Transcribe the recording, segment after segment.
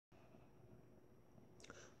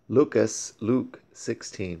Luke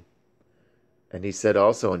 16. And he said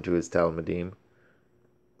also unto his Talmudim,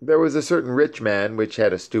 There was a certain rich man which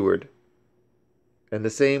had a steward, and the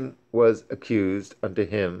same was accused unto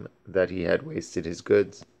him that he had wasted his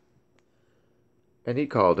goods. And he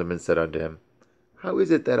called him and said unto him, How is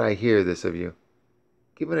it that I hear this of you?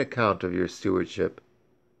 Give an account of your stewardship,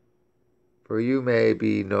 for you may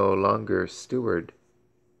be no longer steward.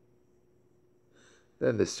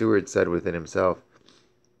 Then the steward said within himself,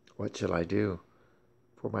 What shall I do?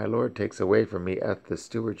 For my Lord takes away from me the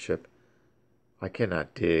stewardship. I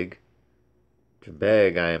cannot dig. To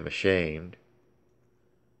beg I am ashamed.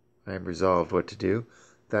 I am resolved what to do,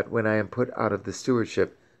 that when I am put out of the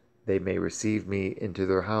stewardship, they may receive me into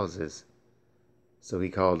their houses. So he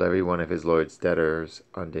called every one of his Lord's debtors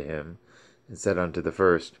unto him, and said unto the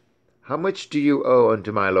first, How much do you owe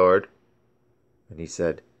unto my Lord? And he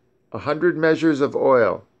said, 100 measures of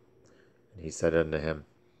oil. And he said unto him,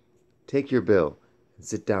 Take your bill, and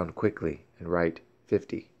sit down quickly, and write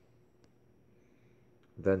 50.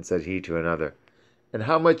 Then said he to another, And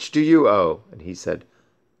how much do you owe? And he said,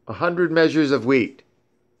 100 measures of wheat.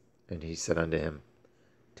 And he said unto him,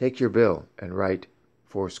 Take your bill, and write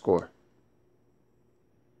 80.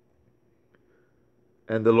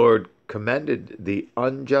 And the Lord commended the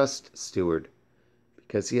unjust steward,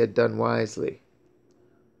 because he had done wisely.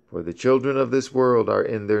 For the children of this world are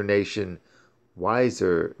in their nation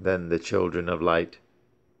wiser than the children of light.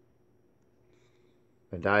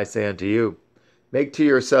 And I say unto you, Make to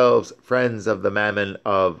yourselves friends of the mammon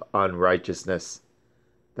of unrighteousness,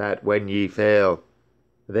 that when ye fail,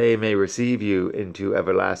 they may receive you into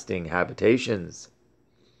everlasting habitations.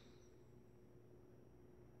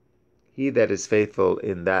 He that is faithful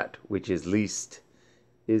in that which is least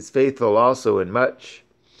is faithful also in much,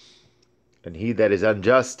 and he that is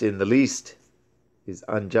unjust in the least is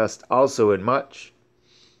unjust also in much.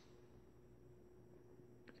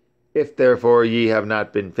 If therefore ye have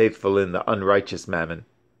not been faithful in the unrighteous mammon,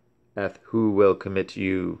 who will commit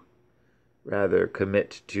you? Rather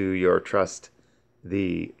commit to your trust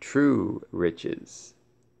the true riches.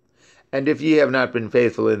 And if ye have not been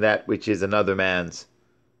faithful in that which is another man's,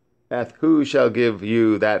 who shall give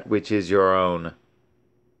you that which is your own?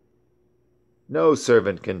 No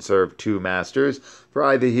servant can serve 2 masters, for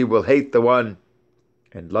either he will hate the one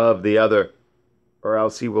and love the other, or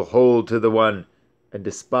else he will hold to the one and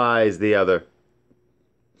despise the other.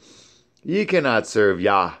 Ye cannot serve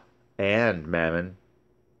Yah and Mammon.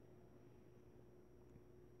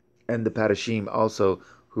 And the Parashim also,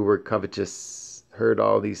 who were covetous, heard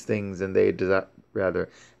all these things, and they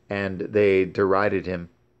derided him.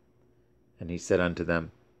 And he said unto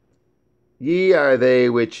them, Ye are they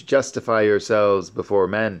which justify yourselves before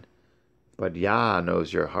men, but Yah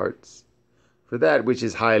knows your hearts. For that which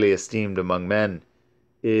is highly esteemed among men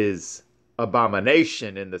is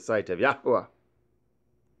abomination in the sight of Yahuwah.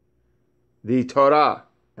 The Torah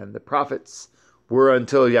and the prophets were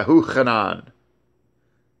until Yahuchanan.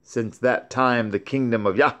 Since that time the kingdom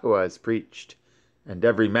of Yahuwah is preached, and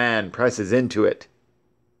every man presses into it.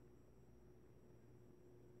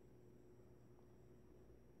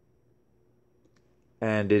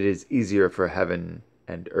 And it is easier for heaven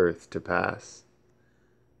and earth to pass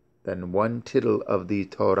than one tittle of the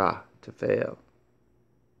Torah to fail.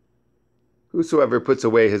 Whosoever puts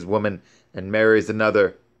away his woman and marries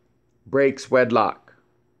another breaks wedlock,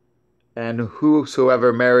 and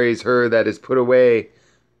whosoever marries her that is put away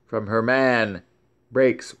from her man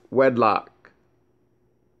breaks wedlock.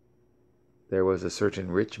 There was a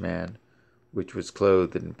certain rich man, which was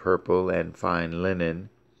clothed in purple and fine linen,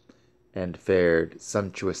 and fared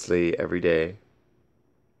sumptuously every day.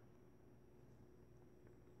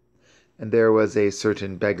 And there was a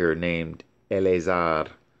certain beggar named Eleazar,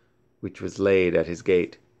 which was laid at his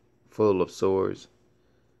gate, full of sores,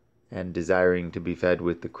 and desiring to be fed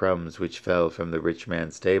with the crumbs which fell from the rich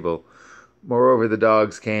man's table. Moreover, the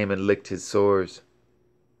dogs came and licked his sores.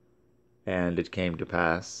 And it came to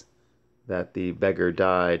pass that the beggar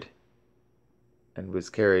died, and was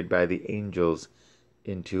carried by the angels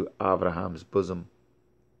into Abraham's bosom.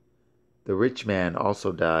 The rich man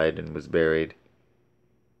also died and was buried.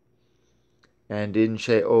 And in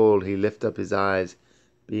Sheol he lift up his eyes,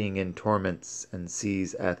 being in torments, and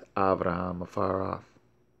sees Abraham afar off,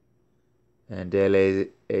 and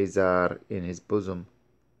Eleazar in his bosom.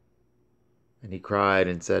 And he cried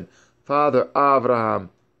and said, Father Abraham,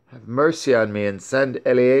 have mercy on me, and send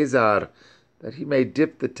Eleazar, that he may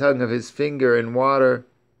dip the tongue of his finger in water,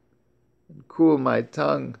 and cool my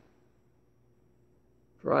tongue,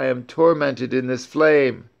 for I am tormented in this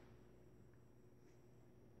flame.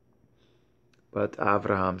 But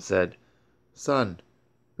Abraham said, Son,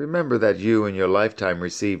 Remember that you in your lifetime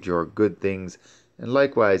received your good things, and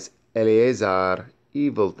likewise Eleazar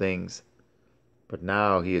evil things. But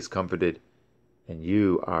now he is comforted, and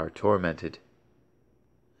you are tormented.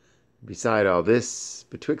 Beside all this,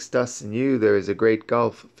 betwixt us and you there is a great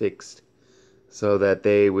gulf fixed, so that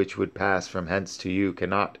they which would pass from hence to you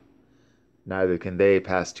cannot, neither can they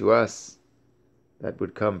pass to us that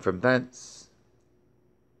would come from thence.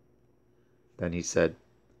 Then he said,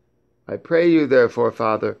 I pray you therefore,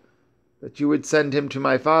 Father, that you would send him to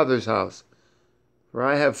my father's house, for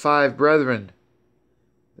I have 5 brethren,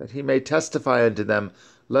 that he may testify unto them,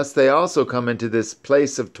 lest they also come into this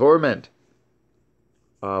place of torment.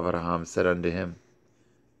 Abraham said unto him,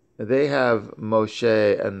 They have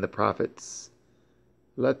Moshe and the prophets.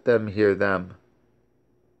 Let them hear them.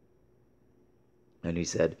 And he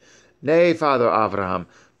said, Nay, Father Abraham,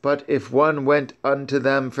 but if one went unto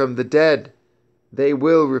them from the dead, they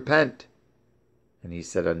will repent. And he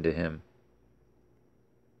said unto him,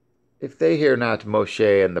 If they hear not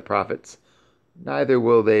Moshe and the prophets, neither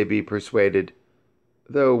will they be persuaded,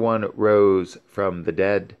 though one rose from the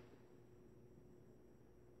dead.